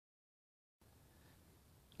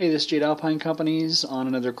Hey, this is Jade Alpine Companies on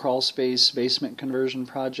another crawl space basement conversion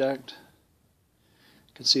project.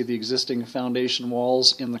 You can see the existing foundation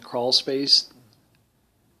walls in the crawl space.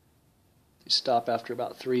 They stop after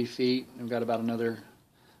about 3 feet. We've got about another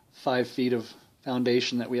 5 feet of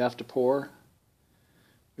foundation that we have to pour.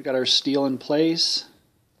 We've got our steel in place.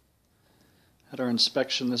 Had our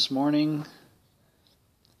inspection this morning.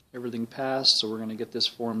 Everything passed, so we're going to get this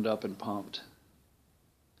formed up and pumped.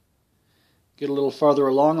 Get a little farther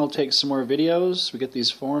along, I'll take some more videos. We get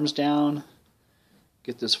these forms down,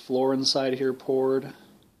 get this floor inside here poured.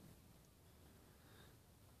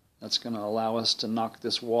 That's going to allow us to knock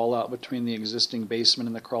this wall out between the existing basement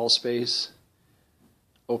and the crawl space,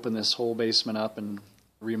 open this whole basement up and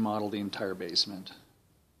remodel the entire basement.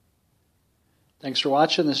 Thanks for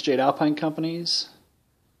watching. This is Jade Alpine Companies.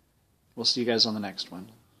 We'll see you guys on the next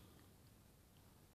one.